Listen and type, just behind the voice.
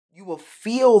You will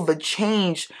feel the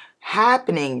change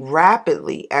happening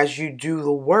rapidly as you do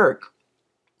the work.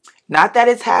 Not that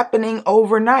it's happening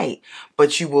overnight,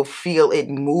 but you will feel it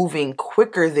moving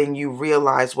quicker than you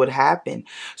realize would happen.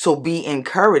 So be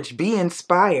encouraged, be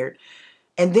inspired.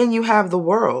 And then you have the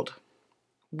world.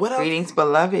 What else? Greetings,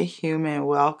 beloved human.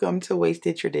 Welcome to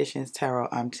Wasted Traditions Tarot.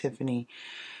 I'm Tiffany.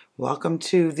 Welcome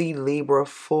to the Libra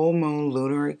Full Moon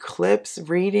Lunar Eclipse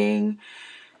reading.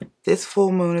 This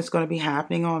full moon is going to be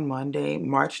happening on Monday,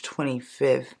 March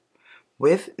 25th.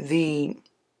 With the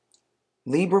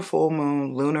Libra Full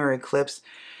Moon Lunar Eclipse,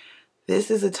 this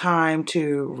is a time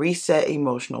to reset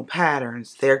emotional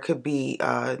patterns. There could be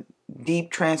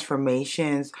deep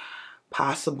transformations,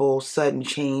 possible sudden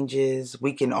changes.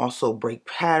 We can also break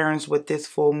patterns with this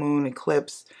full moon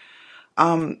eclipse.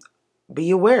 Be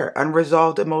aware,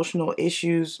 unresolved emotional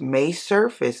issues may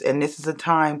surface, and this is a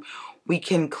time we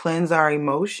can cleanse our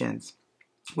emotions.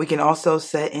 We can also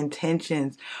set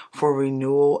intentions for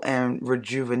renewal and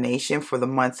rejuvenation for the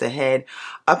months ahead,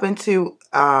 up into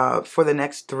for the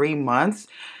next 3 months.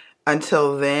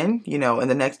 Until then, in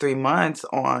the next 3 months,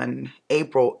 on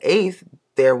April 8th,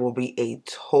 there will be a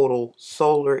total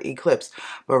solar eclipse.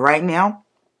 But right now,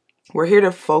 we're here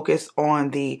to focus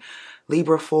on the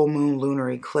Libra full moon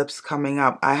lunar eclipse coming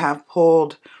up. I have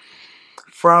pulled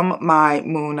from my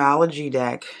Moonology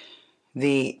deck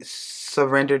the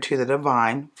Surrender to the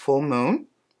Divine full moon.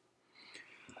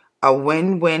 A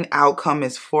win-win outcome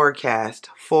is forecast,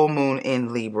 full moon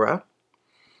in Libra,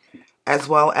 as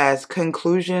well as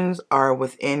conclusions are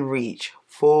within reach,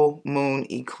 full moon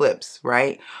eclipse,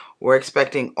 right? We're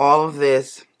expecting all of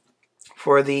this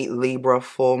for the Libra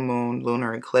full moon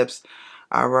lunar eclipse.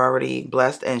 I've already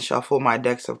blessed and shuffled my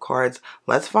decks of cards.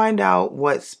 Let's find out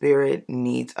what Spirit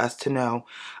needs us to know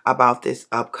about this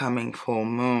upcoming full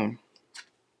moon.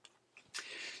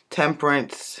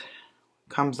 Temperance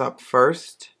comes up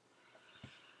first,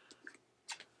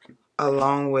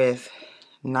 along with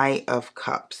Knight of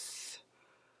Cups.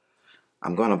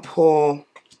 I'm going to pull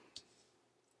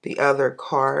the other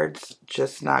cards,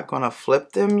 just not going to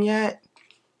flip them yet.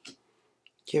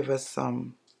 Give us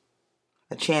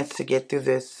a chance to get through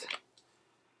this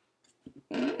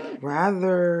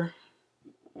rather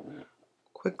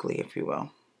quickly, if you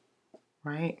will,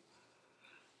 right?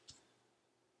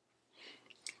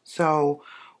 So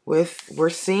we're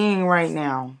seeing right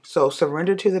now, so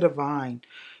Surrender to the Divine,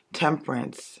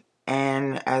 Temperance,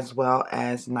 and as well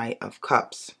as Knight of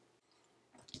Cups.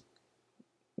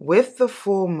 With the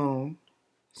full moon,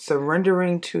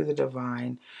 surrendering to the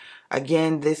divine,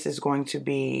 again, this is going to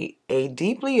be a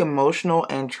deeply emotional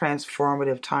and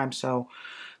transformative time. So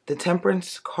the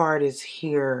Temperance card is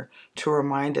here to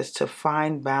remind us to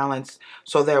find balance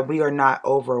so that we are not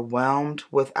overwhelmed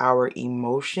with our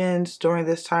emotions during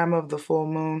this time of the full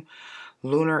moon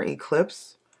lunar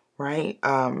eclipse, right?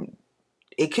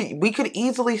 We could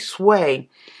easily sway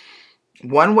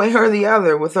one way or the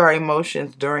other with our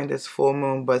emotions during this full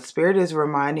moon, but Spirit is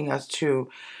reminding us to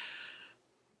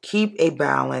keep a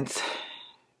balance,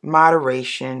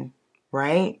 moderation,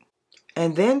 right?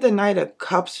 And then the Knight of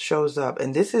Cups shows up.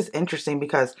 And this is interesting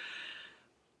because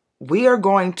we are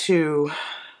going to,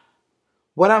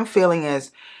 what I'm feeling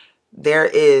is there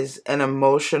is an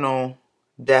emotional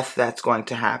death that's going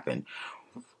to happen.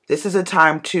 This is a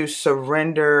time to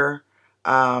surrender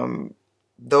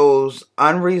those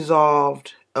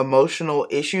unresolved emotional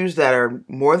issues that are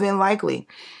more than likely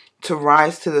to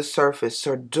rise to the surface.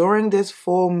 So during this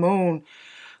full moon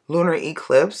lunar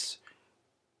eclipse,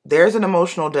 there's an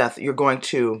emotional death. You're going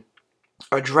to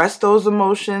address those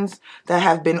emotions that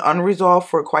have been unresolved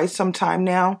for quite some time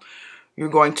now. You're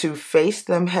going to face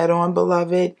them head on,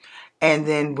 beloved, and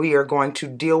then we are going to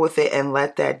deal with it and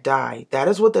let that die. That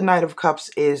is what the Knight of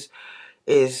Cups is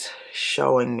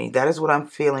showing me. That is what I'm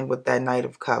feeling with that Knight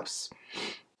of Cups.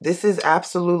 This is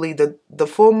absolutely, the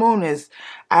full moon is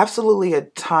absolutely a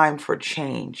time for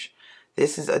change.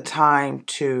 This is a time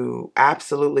to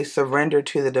absolutely surrender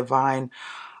to the divine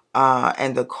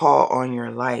and the call on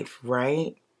your life,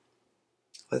 right?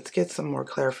 Let's get some more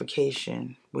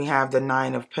clarification. We have the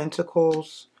Nine of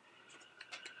Pentacles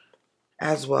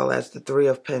as well as the Three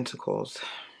of Pentacles.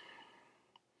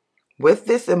 With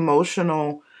this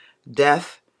emotional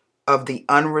death of the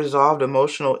unresolved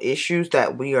emotional issues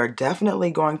that we are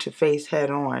definitely going to face head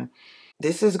on,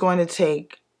 this is going to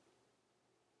take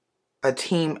a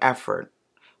team effort.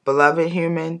 Beloved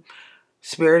human,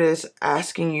 Spirit is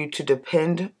asking you to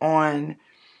depend on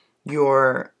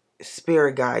your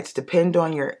spirit guides, depend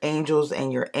on your angels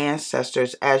and your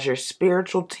ancestors as your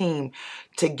spiritual team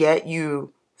to get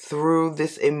you through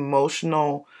this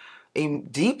emotional,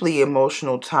 deeply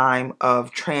emotional time of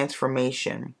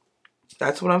transformation.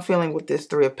 That's what I'm feeling with this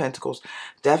Three of Pentacles.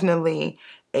 Definitely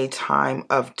a time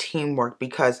of teamwork,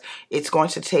 because it's going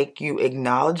to take you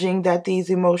acknowledging that these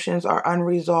emotions are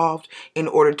unresolved in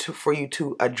order for you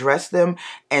to address them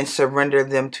and surrender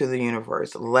them to the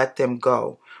universe. Let them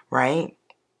go, right?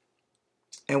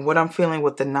 And what I'm feeling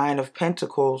with the Nine of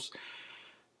Pentacles,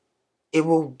 it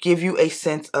will give you a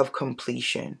sense of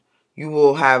completion. You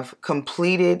will have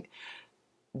completed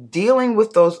dealing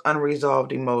with those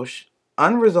unresolved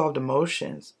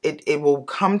emotions. It will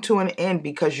come to an end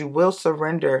because you will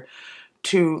surrender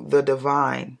to the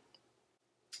divine.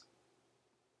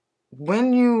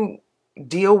 When you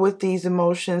deal with these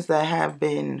emotions that have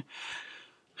been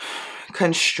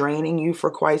constraining you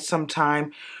for quite some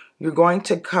time, you're going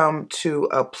to come to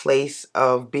a place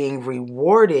of being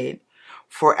rewarded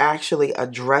for actually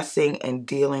addressing and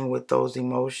dealing with those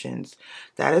emotions.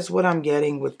 That is what I'm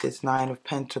getting with this Nine of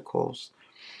Pentacles.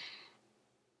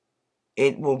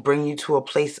 It will bring you to a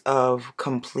place of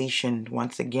completion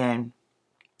once again,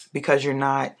 because you're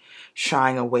not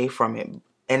shying away from it.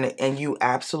 And you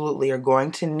absolutely are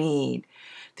going to need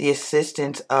the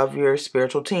assistance of your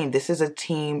spiritual team. This is a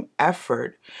team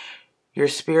effort. Your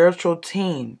spiritual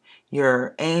team,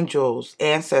 your angels,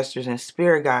 ancestors, and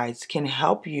spirit guides can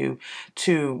help you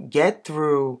to get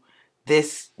through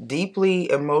this deeply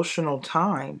emotional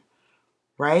time,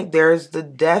 right? There's the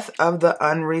death of the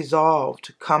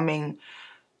unresolved coming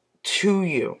to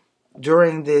you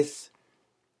during this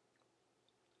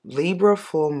Libra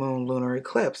full moon lunar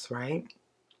eclipse, right?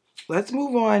 Let's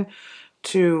move on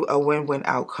to a win-win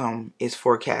outcome is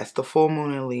forecast, the full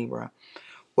moon in Libra.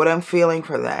 What I'm feeling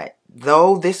for that,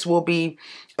 though this will be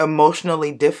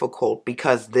emotionally difficult,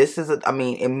 because this is,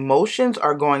 emotions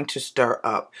are going to stir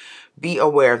up. Be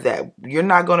aware of that. You're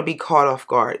not going to be caught off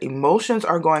guard. Emotions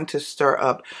are going to stir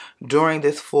up during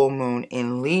this full moon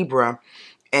in Libra.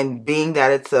 And being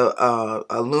that it's a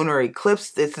lunar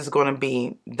eclipse, this is going to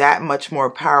be that much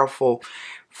more powerful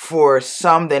for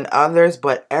some than others.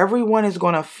 But everyone is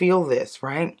going to feel this,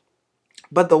 right?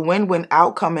 But the win-win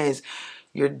outcome is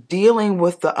you're dealing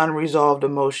with the unresolved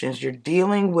emotions. You're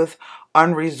dealing with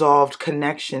unresolved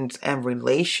connections and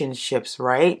relationships,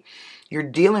 right? You're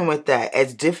dealing with that.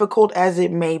 As difficult as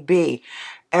it may be,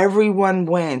 everyone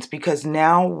wins, because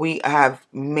now we have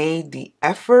made the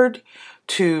effort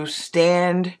to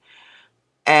stand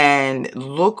and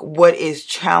look what is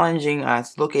challenging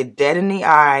us. Look it dead in the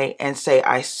eye and say,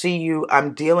 I see you,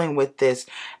 I'm dealing with this,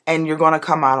 and you're going to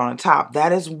come out on top.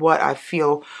 That is what I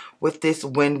feel with this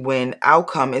win-win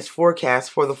outcome is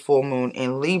forecast for the full moon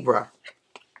in Libra.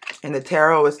 And the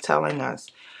tarot is telling us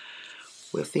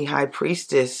with the High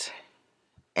Priestess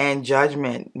and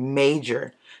Judgment,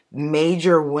 major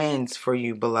wins for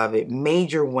you, beloved.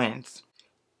 Major wins.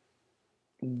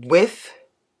 With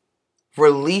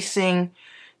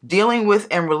dealing with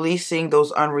and releasing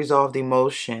those unresolved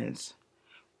emotions.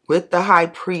 With the High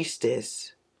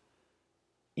Priestess,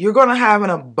 you're going to have an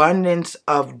abundance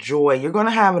of joy. You're going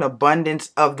to have an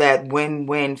abundance of that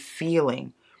win-win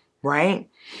feeling, right?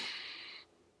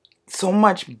 So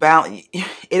much balance.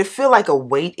 It feels like a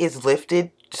weight is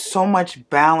lifted. So much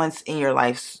balance in your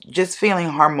life. Just feeling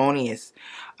harmonious.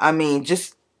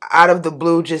 Just out of the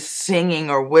blue, just singing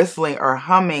or whistling or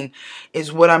humming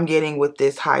is what I'm getting with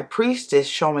this High Priestess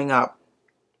showing up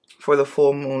for the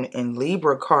full moon in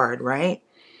Libra card, right?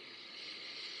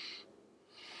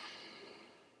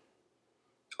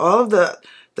 All of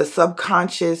the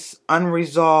subconscious,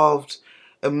 unresolved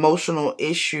emotional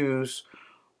issues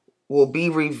will be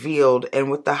revealed. And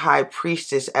with the High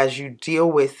Priestess, as you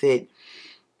deal with it,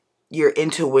 your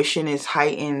intuition is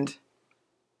heightened.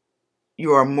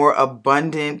 You are more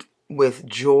abundant with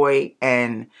joy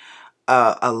and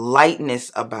a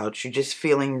lightness about you, just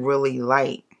feeling really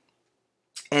light.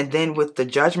 And then with the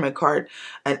Judgment card,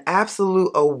 an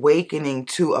absolute awakening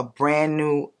to a brand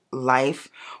new life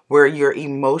where your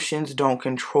emotions don't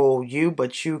control you,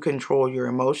 but you control your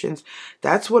emotions.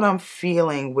 That's what I'm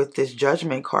feeling with this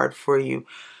Judgment card for you,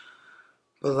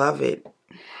 beloved.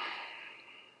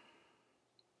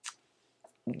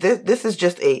 This is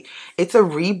just it's a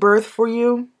rebirth for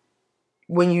you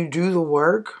when you do the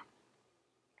work.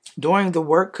 Doing the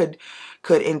work could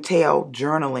entail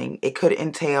journaling. It could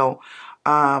entail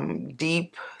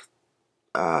deep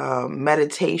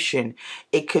meditation.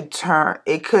 It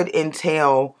could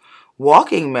entail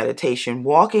walking meditation,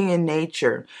 walking in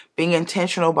nature, being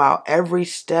intentional about every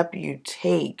step you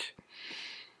take,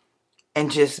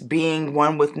 and just being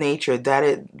one with nature.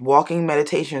 Walking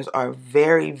meditations are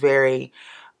very, very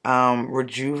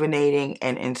rejuvenating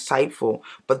and insightful.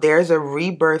 But there's a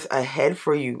rebirth ahead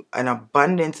for you, an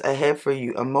abundance ahead for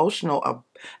you, emotional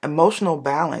emotional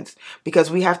balance,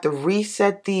 because we have to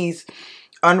reset these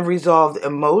unresolved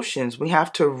emotions. We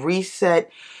have to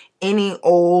reset any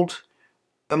old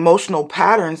emotional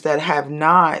patterns that have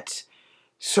not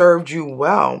served you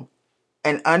well,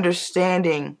 and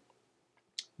understanding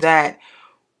that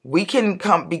we can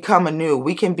become anew.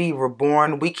 We can be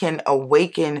reborn. We can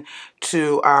awaken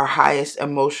to our highest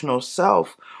emotional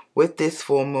self with this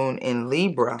full moon in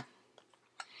Libra.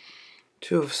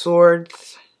 Two of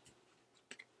Swords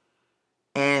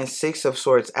and Six of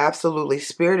Swords. Absolutely.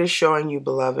 Spirit is showing you,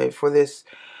 beloved, for this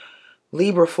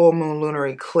Libra full moon lunar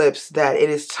eclipse, that it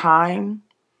is time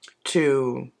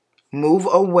to move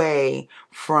away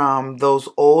from those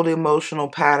old emotional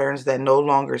patterns that no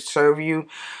longer serve you.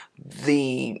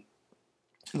 The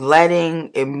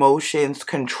letting emotions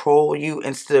control you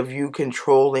instead of you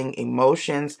controlling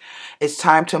emotions. It's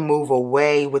time to move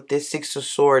away with this Six of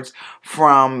Swords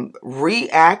from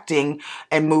reacting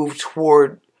and move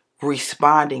toward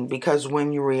responding, because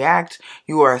when you react,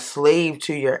 you are a slave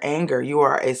to your anger. You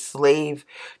are a slave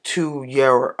to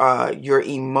your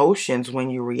emotions when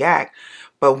you react.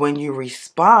 But when you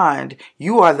respond,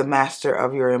 you are the master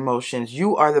of your emotions.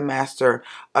 You are the master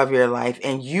of your life,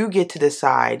 and you get to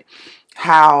decide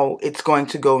how it's going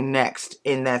to go next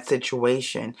in that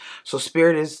situation. So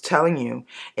Spirit is telling you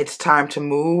it's time to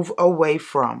move away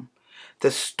from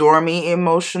the stormy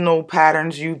emotional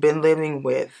patterns you've been living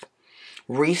with.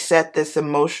 Reset this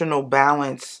emotional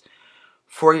balance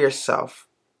for yourself.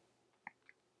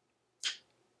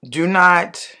 Do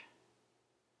not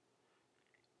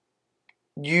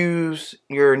use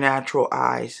your natural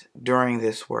eyes during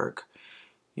this work.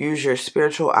 Use your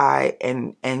spiritual eye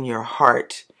and your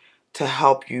heart to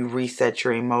help you reset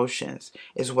your emotions,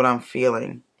 is what I'm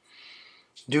feeling.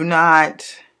 Do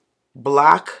not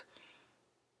block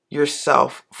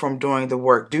yourself from doing the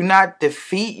work. Do not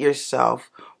defeat yourself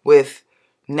with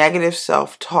negative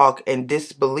self-talk and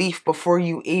disbelief before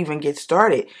you even get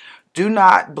started. Do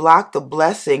not block the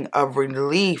blessing of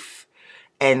relief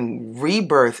and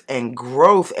rebirth and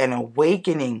growth and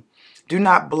awakening. Do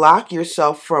not block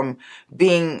yourself from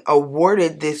being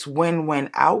awarded this win-win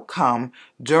outcome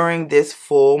during this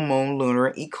full moon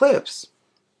lunar eclipse.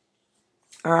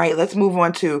 All right, let's move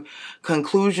on to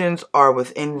conclusions are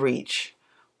within reach.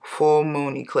 Full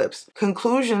moon eclipse.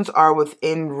 Conclusions are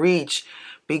within reach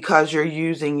because you're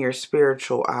using your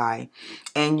spiritual eye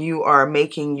and you are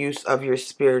making use of your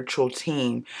spiritual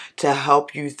team to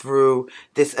help you through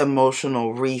this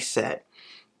emotional reset.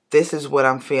 This is what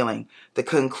I'm feeling. The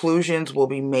conclusions will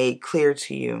be made clear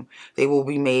to you. They will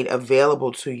be made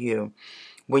available to you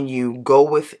when you go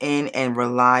within and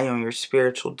rely on your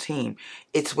spiritual team.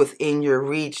 It's within your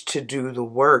reach to do the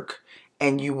work,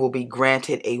 and you will be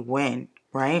granted a win,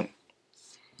 right?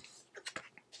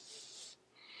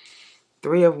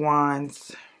 Three of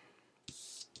Wands,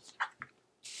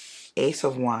 Ace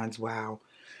of Wands, wow.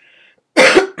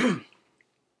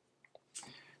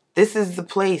 This is the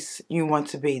place you want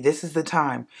to be. This is the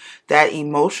time. That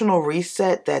emotional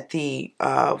reset that the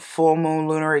full moon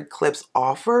lunar eclipse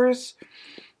offers,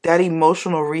 that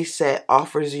emotional reset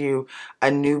offers you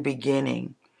a new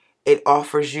beginning. It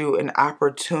offers you an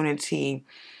opportunity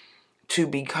to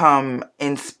become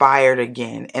inspired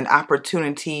again, an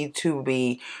opportunity to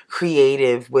be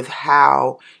creative with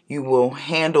how you will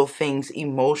handle things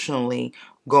emotionally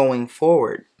going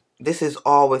forward. This is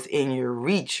all within your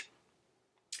reach.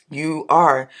 You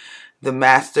are the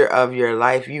master of your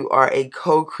life. You are a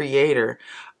co-creator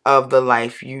of the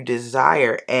life you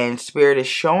desire. And Spirit is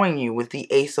showing you with the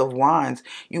Ace of Wands,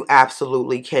 you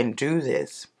absolutely can do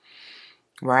this,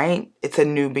 right? It's a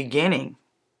new beginning.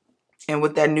 And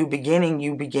with that new beginning,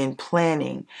 you begin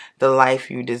planning the life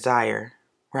you desire,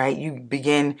 right? You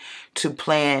begin to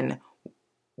plan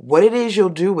what it is you'll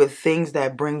do with things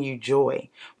that bring you joy.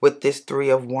 With this Three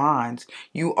of Wands,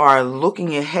 you are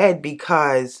looking ahead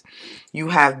because you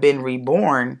have been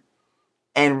reborn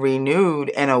and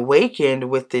renewed and awakened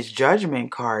with this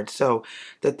Judgment card. So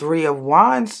the Three of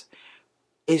Wands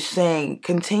is saying,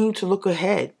 continue to look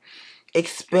ahead.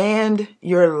 Expand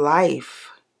your life.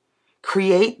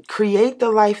 Create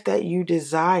the life that you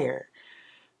desire.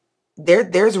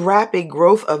 There's rapid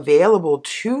growth available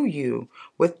to you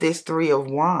with this Three of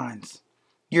Wands.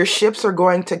 Your ships are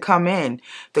going to come in.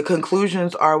 The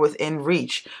conclusions are within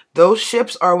reach. Those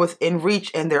ships are within reach,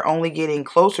 and they're only getting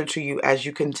closer to you as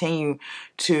you continue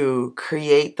to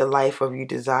create the life of your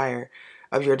desire.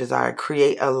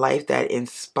 Create a life that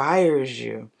inspires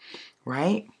you,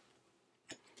 right?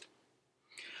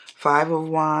 Five of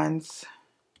Wands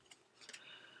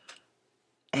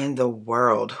and the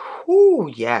World. Whoo,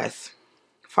 yes.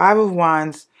 Five of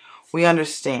Wands We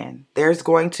understand there's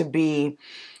going to be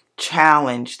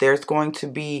challenge. There's going to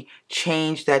be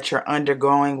change that you're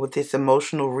undergoing with this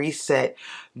emotional reset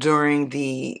during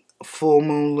the full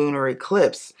moon lunar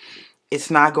eclipse.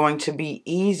 It's not going to be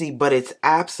easy, but it's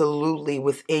absolutely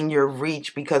within your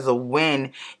reach because a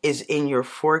win is in your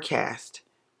forecast.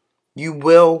 You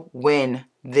will win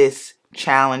this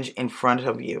challenge in front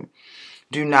of you.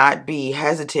 Do not be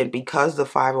hesitant because the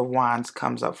Five of Wands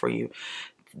comes up for you.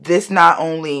 This not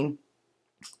only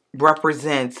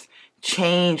represents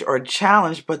change or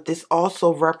challenge, but this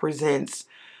also represents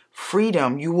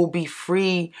freedom. You will be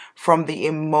free from the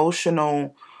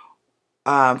emotional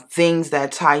things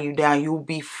that tie you down. You will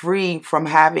be free from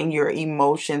having your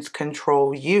emotions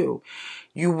control you.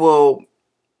 You will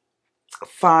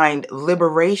find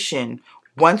liberation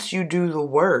once you do the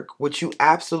work, which you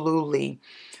absolutely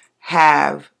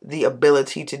have the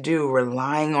ability to do,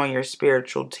 relying on your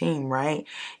spiritual team, right?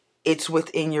 It's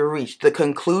within your reach. The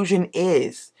conclusion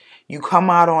is you come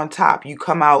out on top. You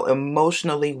come out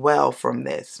emotionally well from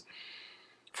this.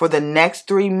 For the next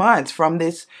 3 months from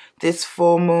this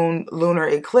full moon lunar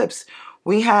eclipse,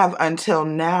 we have until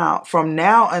now, from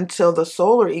now until the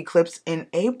solar eclipse in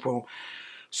April.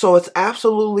 So it's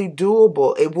absolutely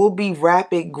doable. It will be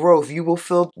rapid growth. You will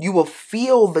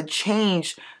feel the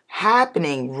change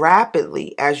happening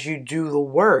rapidly as you do the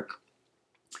work.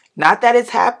 Not that it's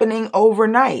happening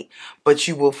overnight, but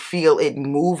you will feel it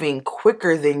moving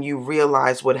quicker than you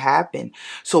realize would happen.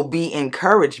 So be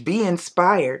encouraged, be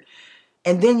inspired.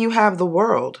 And then you have the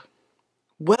world.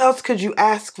 What else could you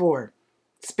ask for?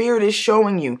 Spirit is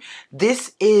showing you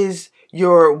this is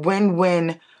your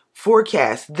win-win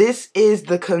forecast. This is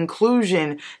the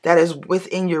conclusion that is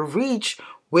within your reach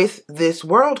with this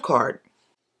world card.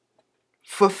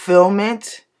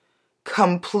 Fulfillment,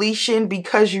 completion,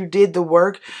 because you did the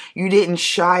work. You didn't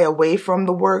shy away from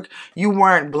the work. You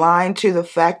weren't blind to the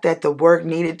fact that the work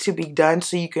needed to be done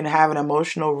so you can have an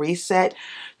emotional reset.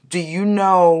 Do you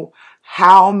know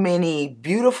how many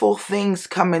beautiful things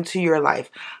come into your life,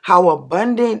 how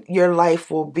abundant your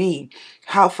life will be,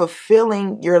 how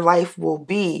fulfilling your life will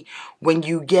be when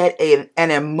you get an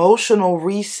emotional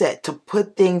reset to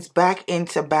put things back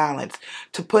into balance,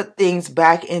 to put things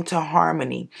back into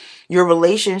harmony? Your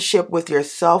relationship with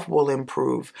yourself will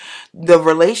improve. The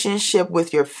relationship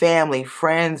with your family,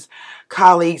 friends,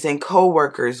 colleagues, and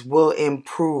co-workers will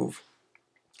improve.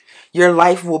 Your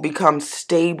life will become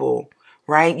stable,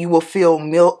 right? You will feel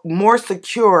more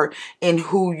secure in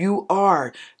who you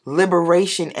are,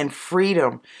 liberation and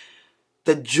freedom,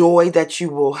 the joy that you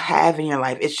will have in your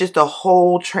life. It's just a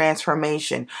whole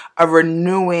transformation, a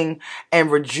renewing and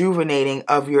rejuvenating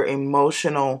of your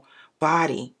emotional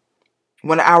body.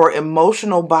 When our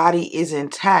emotional body is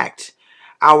intact,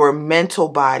 our mental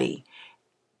body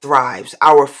thrives,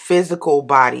 our physical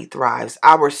body thrives,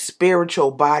 our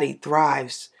spiritual body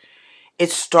thrives. It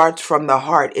starts from the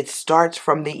heart. It starts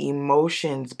from the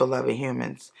emotions, beloved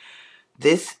humans.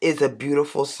 This is a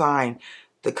beautiful sign.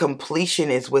 The completion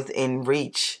is within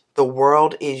reach. The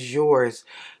world is yours.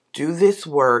 Do this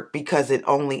work because it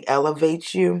only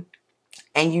elevates you,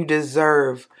 and you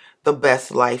deserve the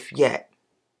best life yet.